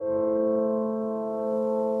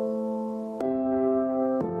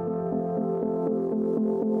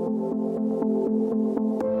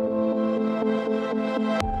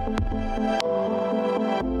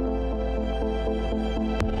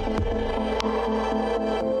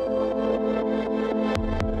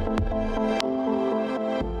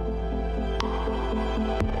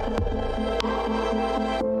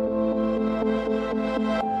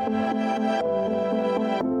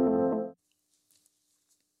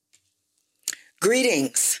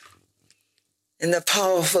Greetings in the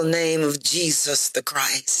powerful name of Jesus the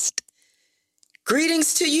Christ.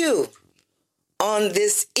 Greetings to you on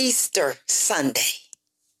this Easter Sunday.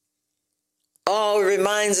 All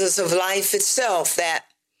reminds us of life itself, that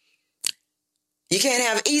you can't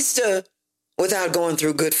have Easter without going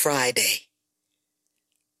through Good Friday.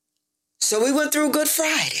 So we went through Good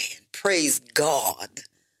Friday, and praise God,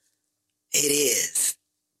 it is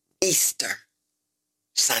Easter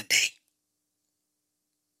Sunday.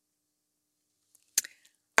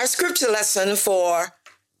 Our scripture lesson for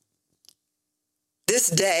this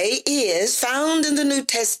day is found in the New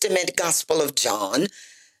Testament Gospel of John,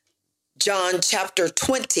 John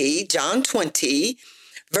 20,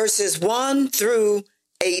 verses 1 through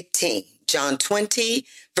 18. John 20,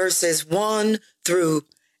 verses 1 through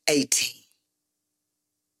 18.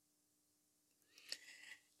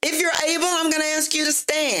 If you're able, I'm going to ask you to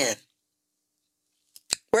stand.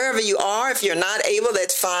 Wherever you are, if you're not able,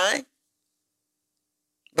 that's fine.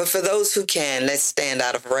 But for those who can, let's stand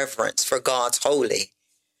out of reverence for God's holy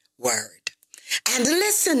word. And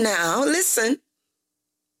listen now, listen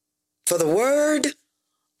for the word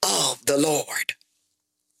of the Lord.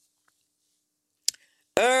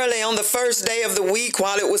 Early on the first day of the week,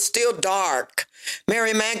 while it was still dark,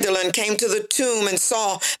 Mary Magdalene came to the tomb and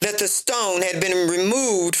saw that the stone had been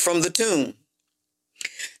removed from the tomb.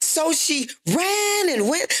 So she ran and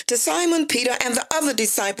went to Simon Peter and the other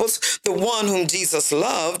disciples, the one whom Jesus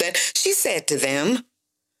loved, and she said to them,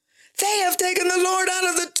 "They have taken the Lord out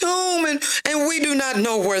of the tomb, and we do not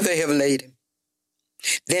know where they have laid him."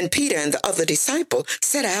 Then Peter and the other disciple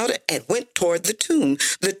set out and went toward the tomb.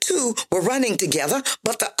 The two were running together,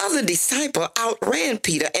 but the other disciple outran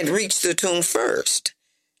Peter and reached the tomb first.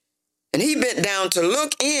 And he bent down to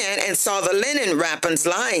look in and saw the linen wrappings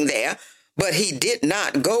lying there, but he did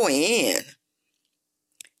not go in.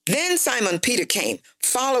 Then Simon Peter came,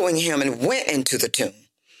 following him, and went into the tomb.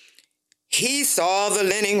 He saw the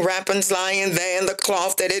linen wrappings lying there, and the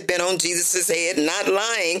cloth that had been on Jesus' head, not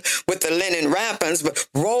lying with the linen wrappings, but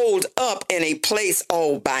rolled up in a place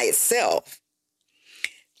all by itself.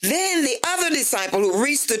 Then the other disciple who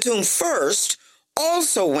reached the tomb first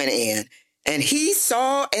also went in, and he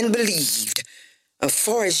saw and believed.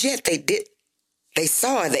 For as yet they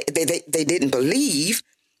didn't believe,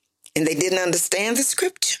 and they didn't understand the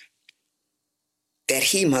scripture, that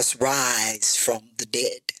he must rise from the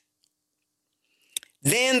dead.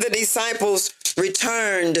 Then the disciples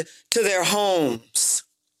returned to their homes.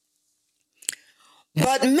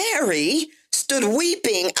 But Mary stood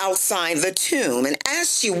weeping outside the tomb, and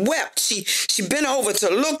as she wept, she bent over to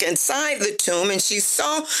look inside the tomb, and she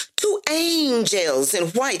saw two angels in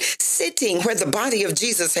white sitting where the body of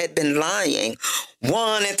Jesus had been lying,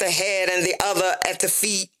 one at the head and the other at the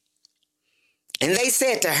feet. And they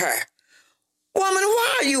said to her, "Woman,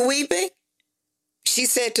 why are you weeping?" She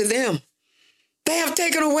said to them, "They have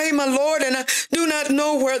taken away my Lord, and I do not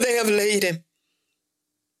know where they have laid him."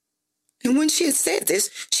 And when she had said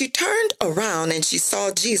this, she turned around and she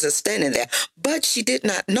saw Jesus standing there, but she did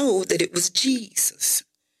not know that it was Jesus.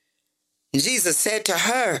 And Jesus said to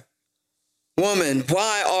her, "Woman,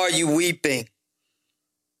 why are you weeping?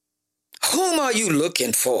 Whom are you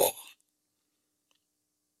looking for?"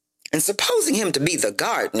 And supposing him to be the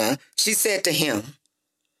gardener, she said to him,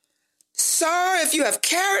 "Sir, if you have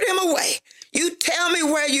carried him away, you tell me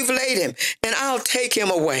where you've laid him, and I'll take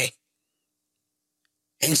him away."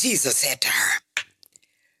 And Jesus said to her,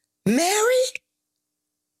 "Mary?"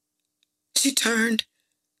 She turned,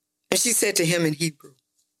 and she said to him in Hebrew,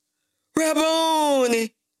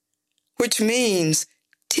 "Rabboni," which means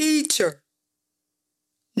teacher.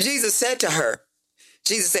 Jesus said,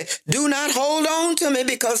 "Do not hold on to me,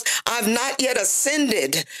 because I've not yet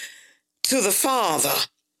ascended to the Father.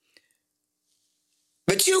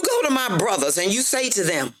 But you go to my brothers and you say to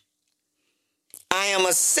them, I am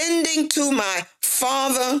ascending to my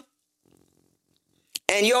Father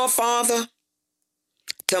and your Father,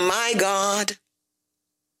 to my God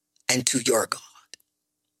and to your God."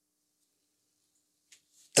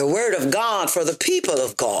 The word of God for the people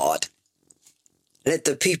of God. Let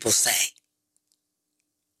the people say,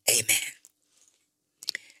 amen.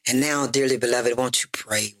 And now, dearly beloved, won't you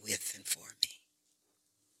pray with and for me?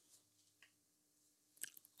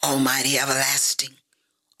 Almighty, everlasting,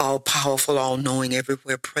 all-powerful, all-knowing,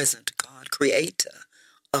 everywhere present God, creator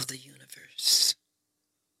of the universe.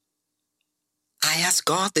 I ask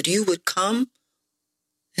God that you would come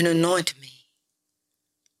and anoint me.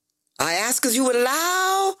 I ask as you would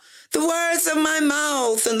allow the words of my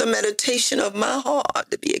mouth and the meditation of my heart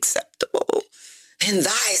to be acceptable in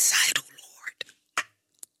thy sight, O Lord.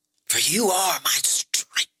 For you are my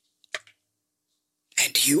strength,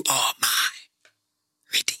 and you are my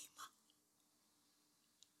Redeemer.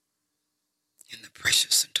 In the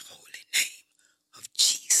precious and holy name of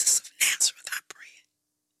Jesus of Nazareth, I pray.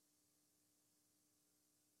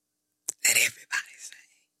 Let everybody say,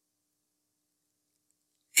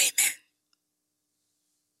 amen.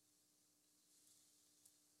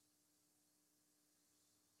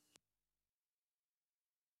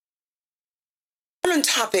 Sermon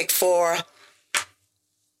topic for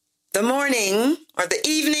the morning or the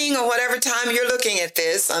evening or whatever time you're looking at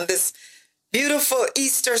this on this beautiful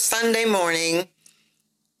Easter Sunday morning.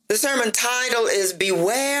 The sermon title is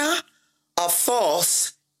Beware of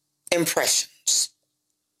False Impressions.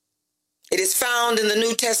 It is found in the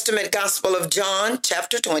New Testament Gospel of John,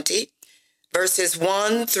 chapter 20, verses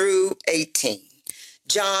 1 through 18.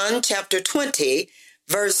 John, chapter 20,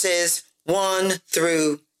 verses 1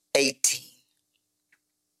 through 18.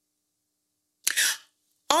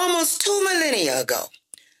 Almost 2 millennia ago,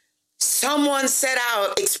 someone set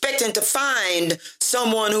out expecting to find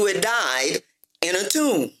someone who had died in a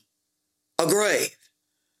tomb, a grave.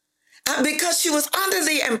 Because she was under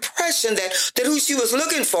the impression that who she was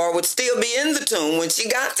looking for would still be in the tomb when she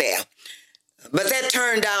got there. But that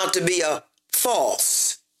turned out to be a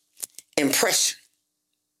false impression.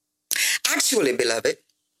 Actually, beloved,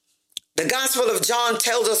 the Gospel of John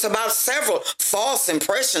tells us about several false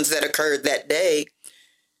impressions that occurred that day.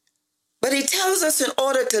 But he tells us in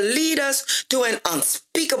order to lead us to an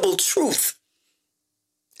unspeakable truth.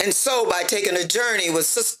 And so by taking a journey with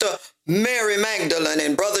Sister Mary Magdalene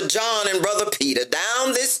and Brother John and Brother Peter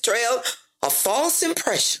down this trail of false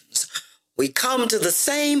impressions, we come to the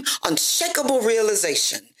same unshakable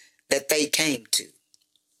realization that they came to.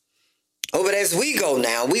 Oh, but as we go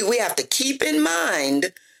now, we have to keep in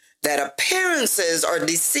mind that appearances are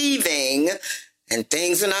deceiving and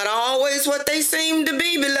things are not always what they seem to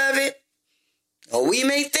be, beloved. Or we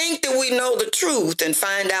may think that we know the truth and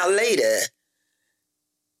find out later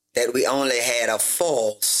that we only had a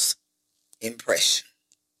false impression.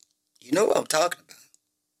 You know what I'm talking about.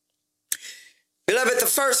 Beloved, the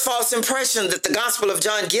first false impression that the Gospel of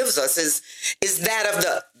John gives us is that of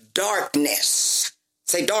the darkness.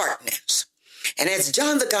 Say darkness. And as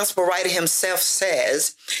John, the Gospel writer himself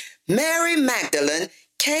says, Mary Magdalene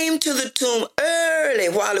came to the tomb early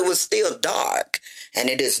while it was still dark. And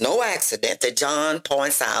it is no accident that John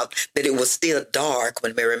points out that it was still dark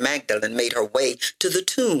when Mary Magdalene made her way to the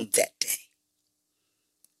tomb that day.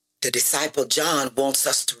 The disciple John wants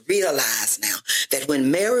us to realize now that when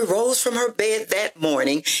Mary rose from her bed that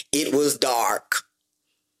morning, it was dark.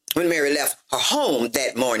 When Mary left her home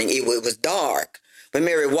that morning, it was dark. When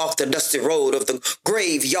Mary walked the dusty road of the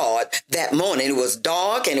graveyard that morning, it was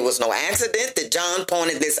dark, and it was no accident that John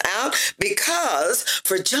pointed this out, because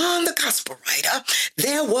for John, the Gospel writer,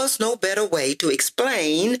 there was no better way to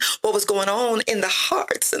explain what was going on in the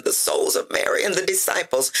hearts and the souls of Mary and the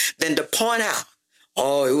disciples than to point out,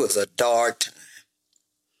 oh, it was a dark time.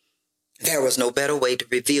 There was no better way to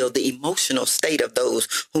reveal the emotional state of those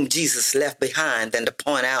whom Jesus left behind than to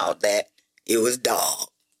point out that it was dark.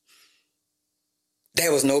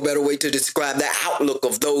 There was no better way to describe the outlook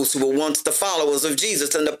of those who were once the followers of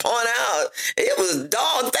Jesus than to point out it was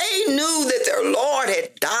dark. They knew that their Lord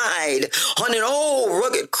had died on an old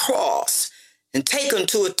rugged cross and taken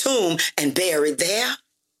to a tomb and buried there.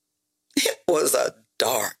 It was a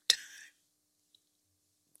dark time.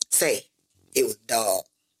 Say, it was dark.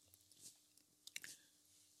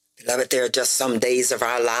 Beloved, there are just some days of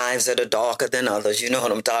our lives that are darker than others. You know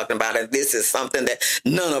what I'm talking about. And this is something that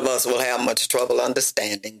none of us will have much trouble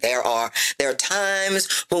understanding. There are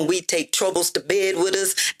times when we take troubles to bed with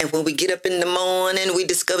us, and when we get up in the morning, we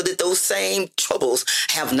discover that those same troubles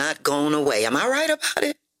have not gone away. Am I right about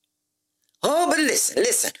it? Oh, but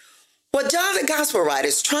listen. What John the Gospel writer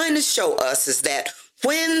is trying to show us is that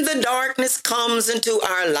when the darkness comes into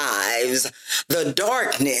our lives, the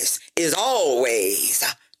darkness is always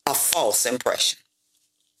a false impression.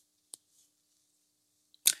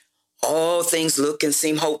 All things look and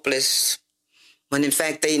seem hopeless, when in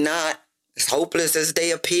fact they're not as hopeless as they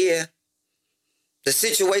appear. The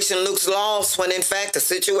situation looks lost, when in fact the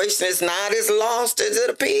situation is not as lost as it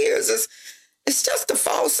appears. It's just a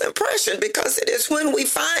false impression, because it is when we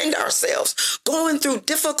find ourselves going through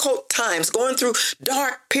difficult times, going through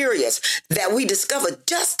dark periods, that we discover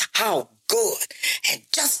just how good and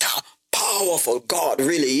just how powerful God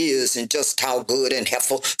really is and just how good and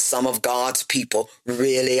helpful some of God's people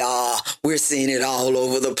really are. We're seeing it all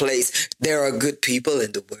over the place. There are good people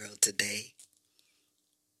in the world today.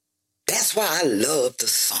 That's why I love the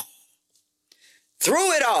song.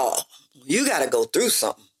 Through it all, you got to go through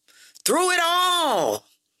something. Through it all,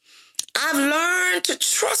 I've learned to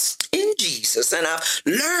trust in Jesus, and I've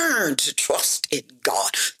learned to trust in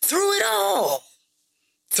God. Through it all,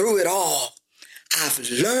 I've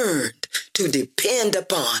learned to depend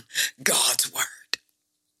upon God's word.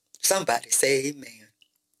 Somebody say amen.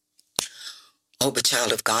 Oh, but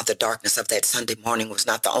child of God, the darkness of that Sunday morning was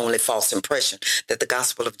not the only false impression that the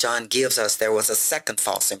Gospel of John gives us. There was a second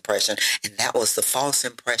false impression, and that was the false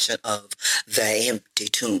impression of the empty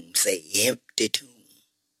tomb. Say, empty tomb.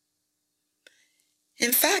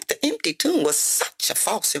 In fact, the empty tomb was such a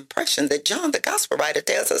false impression that John, the Gospel writer,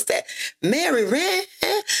 tells us that Mary ran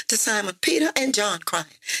to Simon Peter and John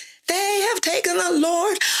crying, "They have taken the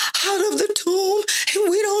Lord out of the tomb, and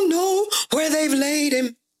we don't know where they've laid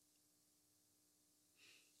him."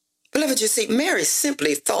 Beloved, you see, Mary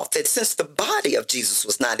simply thought that since the body of Jesus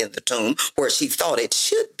was not in the tomb where she thought it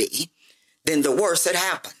should be, then the worst had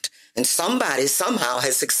happened. And somebody somehow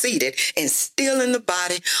has succeeded in stealing the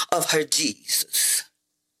body of her Jesus.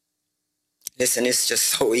 Listen, it's just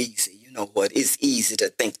so easy. You know what? It's easy to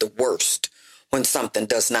think the worst when something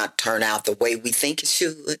does not turn out the way we think it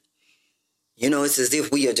should. You know, it's as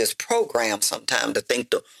if we are just programmed sometimes to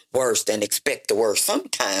think the worst and expect the worst.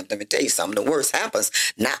 Sometimes, let me tell you something, the worst happens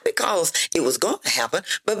not because it was going to happen,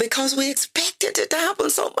 but because we expected it to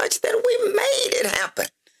happen so much that we made it happen.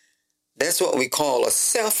 That's what we call a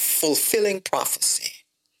self-fulfilling prophecy.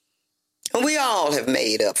 And we all have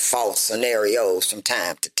made up false scenarios from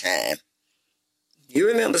time to time. You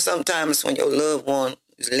remember sometimes when your loved one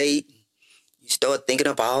is late, you start thinking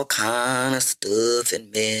of all kind of stuff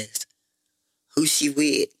and mess. Who's she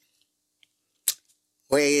with?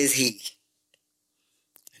 Where is he?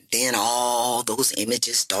 And then all those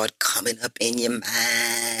images start coming up in your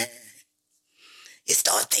mind. You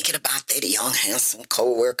start thinking about that young, handsome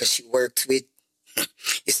co-worker she works with.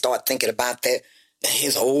 You start thinking about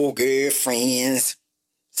his old girlfriends.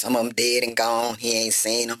 Some of them dead and gone. He ain't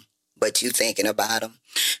seen them, but you thinking about them.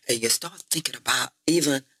 And you start thinking about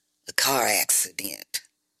even the car accident.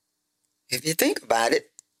 If you think about it,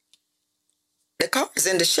 the car's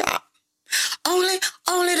in the shop.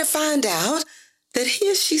 Only to find out that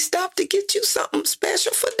here she stopped to get you something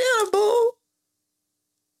special for dinner, boo.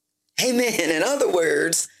 Amen. In other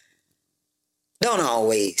words, don't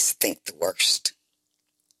always think the worst.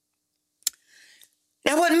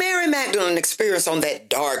 Now, what Mary Magdalene experienced on that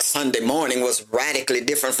dark Sunday morning was radically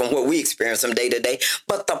different from what we experience from day to day,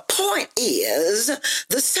 but the point is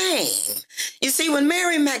the same. You see, when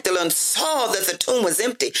Mary Magdalene saw that the tomb was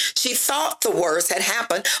empty, she thought the worst had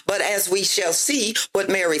happened, but as we shall see, what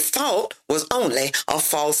Mary thought was only a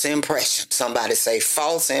false impression. Somebody say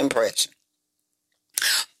false impression.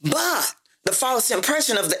 But the false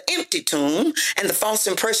impression of the empty tomb and the false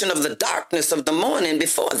impression of the darkness of the morning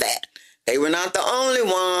before that, they were not the only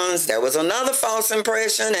ones. There was another false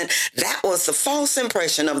impression, and that was the false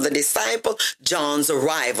impression of the disciple John's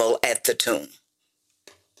arrival at the tomb.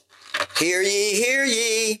 Hear ye, hear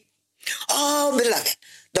ye. Oh, beloved,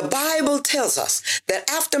 the Bible tells us that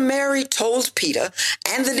after Mary told Peter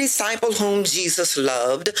and the disciple whom Jesus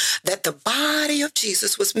loved that the body of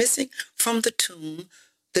Jesus was missing from the tomb,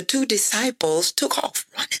 the two disciples took off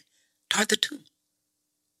running toward the tomb.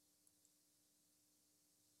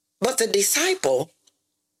 But the disciple,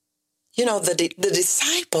 the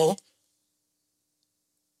disciple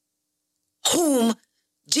whom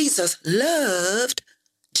Jesus loved,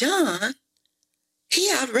 John,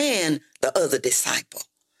 he outran the other disciple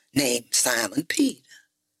named Simon Peter.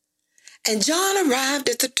 And John arrived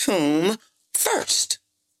at the tomb first.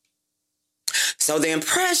 So the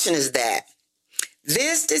impression is that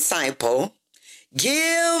this disciple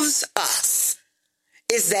gives us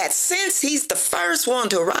is that since he's the first one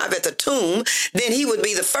to arrive at the tomb, then he would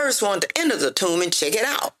be the first one to enter the tomb and check it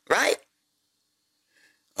out, right?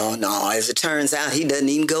 Oh, no, as it turns out, he doesn't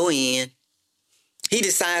even go in. He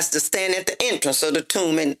decides to stand at the entrance of the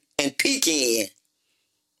tomb and peek in.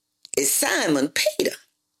 It's Simon Peter,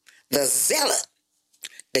 the zealot,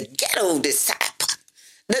 the ghetto disciple,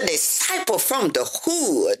 the disciple from the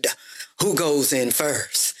hood who goes in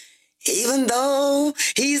first. Even though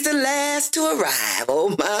he's the last to arrive.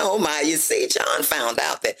 Oh my, you see, John found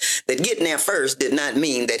out that getting there first did not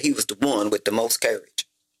mean that he was the one with the most courage.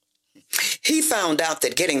 He found out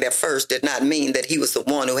that getting there first did not mean that he was the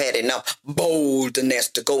one who had enough boldness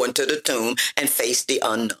to go into the tomb and face the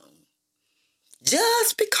unknown.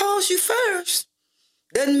 Just because you first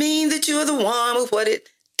doesn't mean that you're the one with what it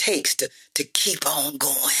takes to keep on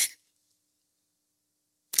going.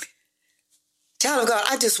 Child of God,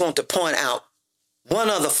 I just want to point out one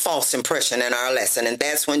other false impression in our lesson, and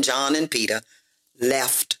that's when John and Peter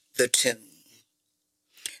left the tomb.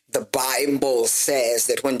 The Bible says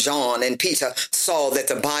that when John and Peter saw that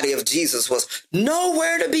the body of Jesus was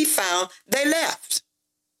nowhere to be found, they left,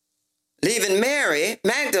 leaving Mary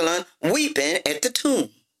Magdalene weeping at the tomb.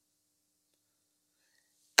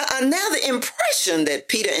 Now the impression that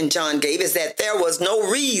Peter and John gave is that there was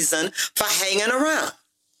no reason for hanging around.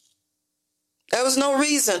 There was no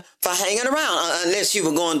reason for hanging around unless you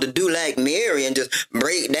were going to do like Mary and just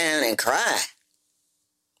break down and cry.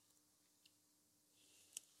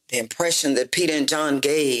 The impression that Peter and John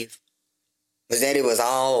gave was that it was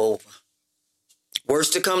all over.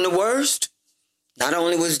 Worst to come to worst, not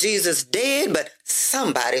only was Jesus dead, but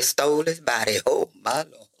somebody stole his body. Oh, my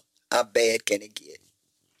Lord, how bad can it get?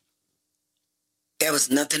 There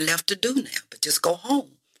was nothing left to do now but just go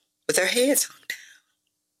home with their heads hung down.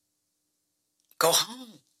 Go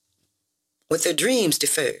home with their dreams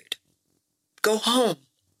deferred. Go home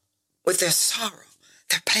with their sorrow,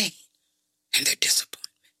 their pain, and their disappointment.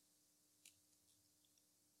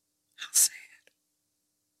 How sad.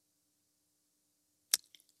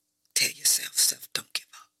 Tell yourself, don't give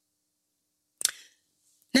up.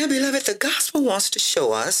 Now, beloved, the gospel wants to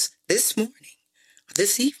show us this morning, or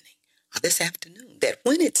this evening, or this afternoon, that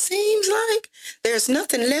when it seems like there's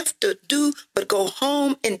nothing left to do but go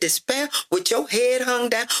home in despair with your head hung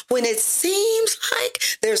down, when it seems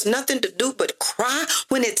like there's nothing to do but cry,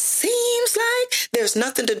 when it seems like there's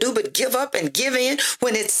nothing to do but give up and give in,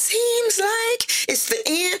 when it seems like it's the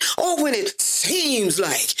end, or when it seems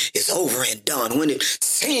like it's over and done, when it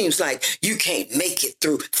seems like you can't make it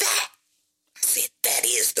through, that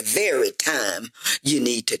is the very time you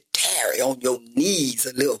need to tarry on your knees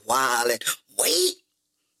a little while and wait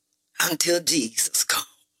until Jesus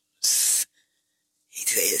comes. He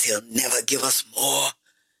says he'll never give us more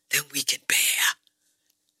than we can bear.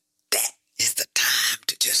 That is the time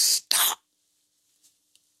to just stop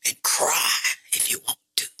and cry if you want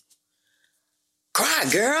to. Cry,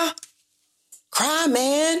 girl. Cry,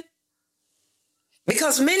 man.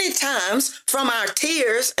 Because many times from our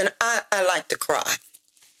tears, and I like to cry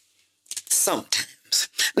sometimes,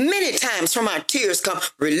 many times from our tears come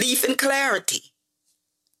relief and clarity.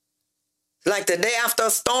 Like the day after a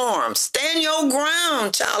storm, stand your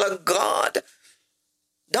ground, child of God.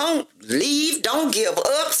 Don't leave, don't give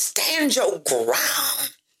up, stand your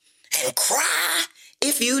ground and cry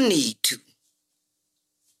if you need to.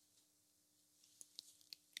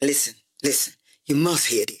 Listen, you must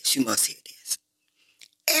hear this,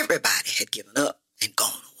 Everybody had given up and gone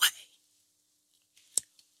away.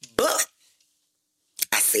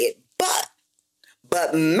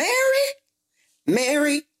 But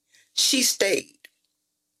Mary, she stayed.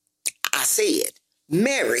 I said,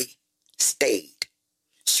 Mary stayed.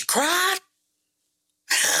 She cried.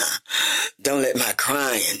 Don't let my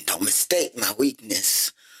crying, don't mistake my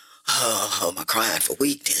weakness. Oh, my crying for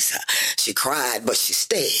weakness. She cried, but she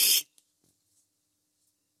stayed.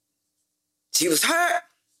 She was hurt,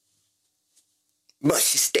 but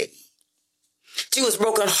she stayed. She was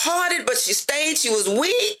brokenhearted, but she stayed. She was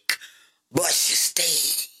weak, but she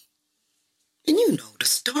stayed. And you know the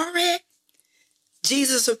story.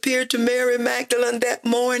 Jesus appeared to Mary Magdalene that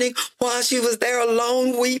morning while she was there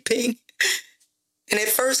alone weeping. And at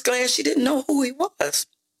first glance, she didn't know who he was.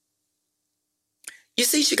 You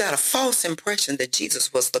see, she got a false impression that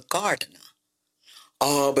Jesus was the gardener.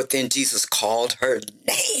 Oh, but then Jesus called her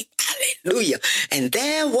name. Hallelujah. And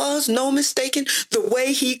there was no mistaking the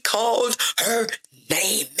way he called her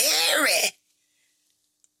name, Mary.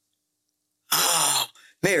 Oh,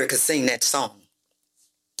 Mary could sing that song.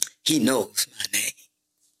 He knows my name.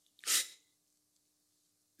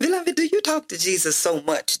 Beloved, do you talk to Jesus so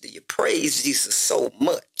much? Do you praise Jesus so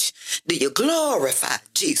much? Do you glorify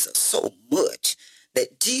Jesus so much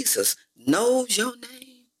that Jesus knows your name?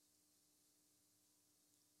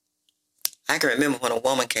 I can remember when a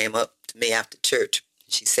woman came up to me after church.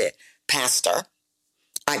 She said, Pastor,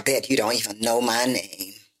 I bet you don't even know my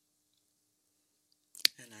name.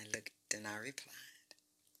 And I looked and I replied,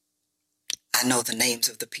 I know the names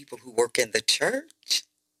of the people who work in the church.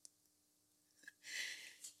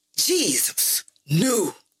 Jesus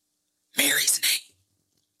knew Mary's name.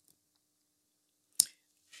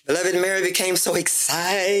 Beloved, Mary became so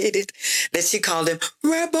excited that she called him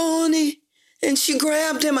Rabboni. And she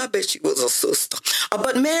grabbed him. I bet she was a sister.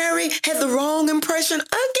 But Mary had the wrong impression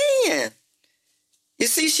again. You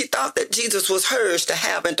see, she thought that Jesus was hers to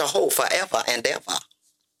have and to hold forever and ever.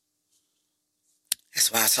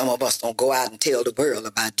 That's why some of us don't go out and tell the world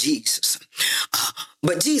about Jesus.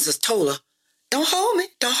 But Jesus told her, don't hold me,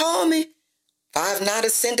 don't hold me. If I have not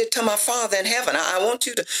ascended to my Father in heaven, I want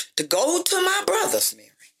you to go to my brothers, Mary,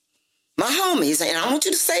 my homies, and I want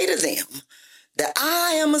you to say to them that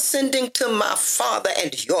I am ascending to my Father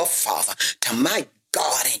and your Father, to my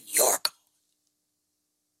God and your God.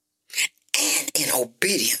 And in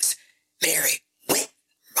obedience, Mary went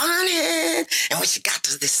running. And when she got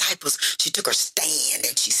to the disciples, she took her stand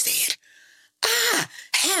and she said, I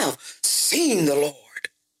have seen the Lord.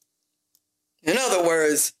 In other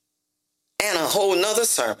words, and a whole nother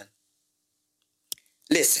sermon.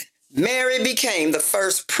 Listen, Mary became the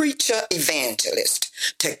first preacher evangelist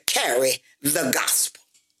to carry the gospel.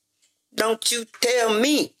 Don't you tell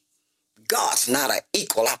me God's not an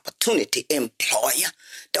equal opportunity employer.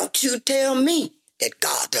 Don't you tell me that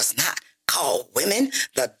God does not call women.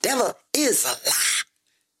 The devil is a lie.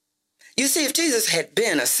 You see, if Jesus had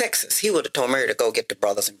been a sexist, he would have told Mary to go get the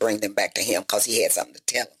brothers and bring them back to him because he had something to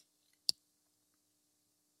tell them.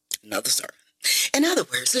 Another sermon. In other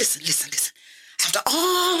words, listen. After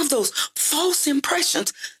all of those false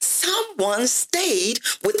impressions, someone stayed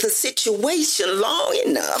with the situation long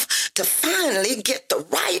enough to finally get the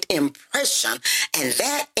right impression. And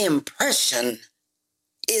that impression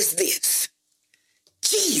is this: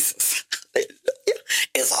 Jesus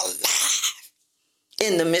is alive.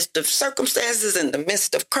 In the midst of circumstances, in the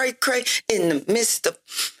midst of cray-cray, in the midst of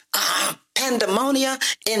pandemonium,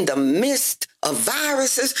 in the midst of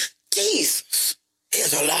viruses, Jesus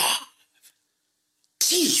is alive.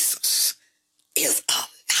 Jesus is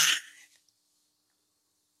alive.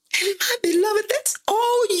 And my beloved, that's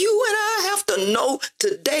all you and I have to know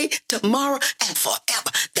today, tomorrow, and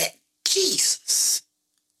forever, that Jesus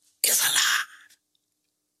is alive.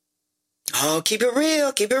 Oh, keep it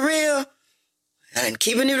real, keep it real. And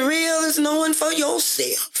keeping it real is knowing for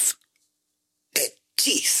yourself that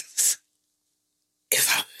Jesus is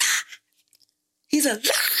alive. He's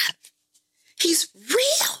alive. He's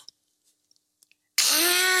real.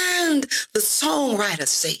 And the songwriter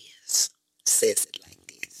says it like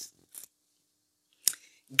this: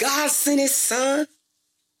 God sent his son,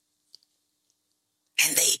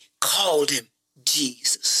 and they called him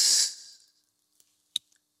Jesus.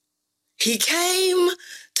 He came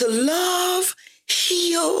to love,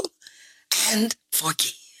 heal, and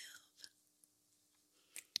forgive.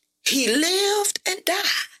 He lived and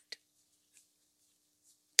died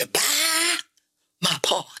to buy my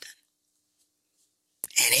pardon.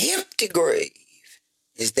 An empty grave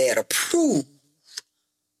is there to prove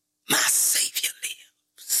my Savior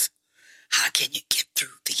lives. How can you get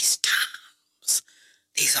through these times?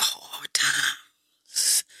 These are hard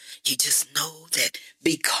times. You just know that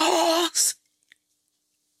because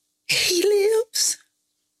he lives,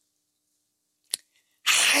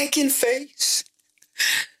 I can face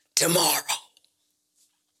tomorrow.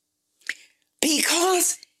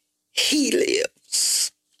 Because he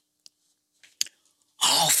lives,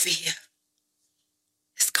 all fear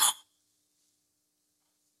is gone.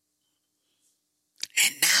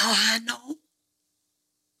 And now I know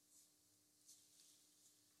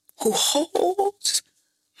who holds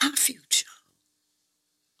my future.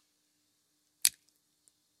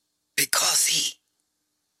 Because he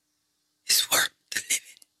is worth the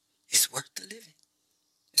living. It's worth the living.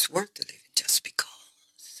 It's worth the living just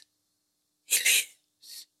because he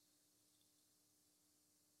lives.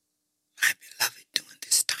 My beloved, during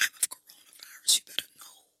this time of coronavirus, you better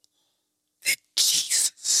know that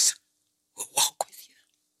Jesus will walk with you.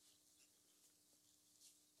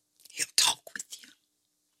 He'll talk with you.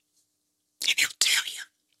 And he'll tell you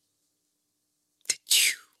that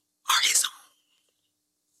you are his own.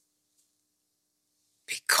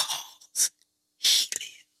 Because he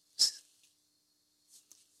lives.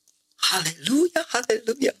 Hallelujah,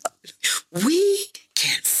 hallelujah, hallelujah. We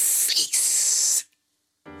can face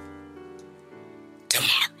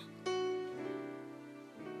tomorrow.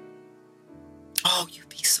 Oh, you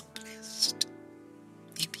be so blessed.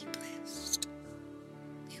 You be blessed.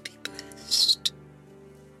 You be blessed.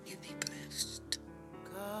 You be blessed.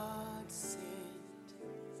 God sent.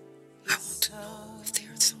 I want to know if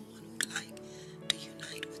there's someone who'd like to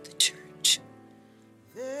unite with the church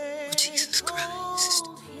of Jesus Christ.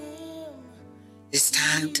 It's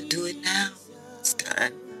time to do it now. It's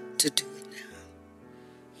time to do it now.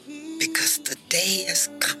 Because the day is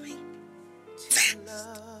coming fast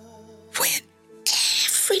when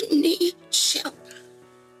every knee shall bow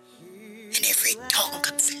and every tongue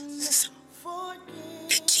confess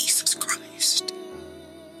that Jesus Christ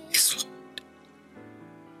is Lord.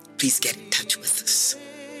 please get in touch with us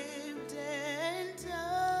and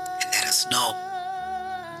let us know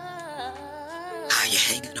how you're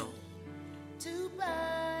hanging on.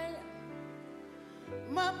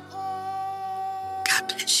 God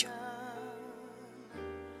bless you.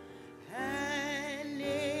 An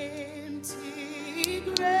empty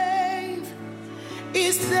grave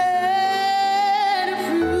is there to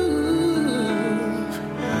prove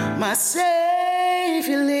my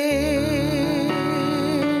Savior lives,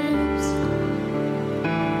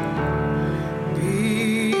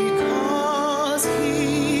 because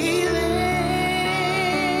He lives.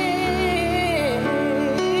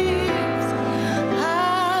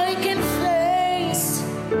 I can face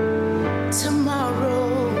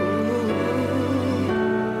tomorrow,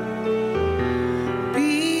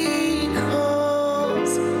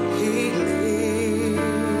 because He lives.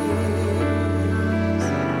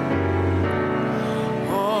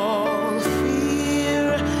 All fear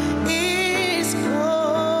is gone,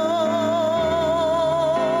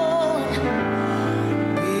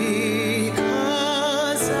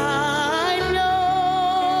 because I know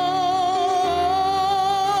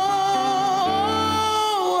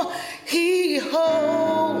He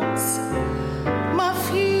holds my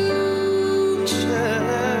future,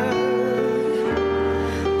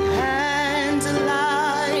 and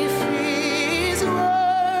life is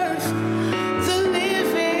worth the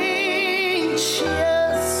living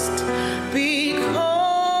just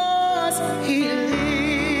because He lives.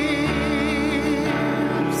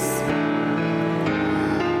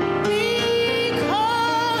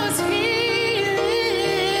 Because He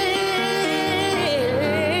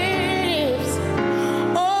lives,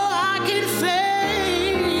 oh, I can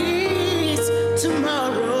face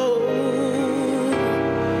tomorrow,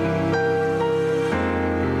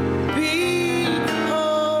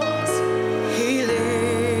 because He lives.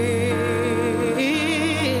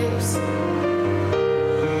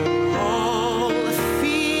 All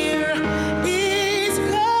fear is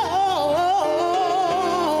gone,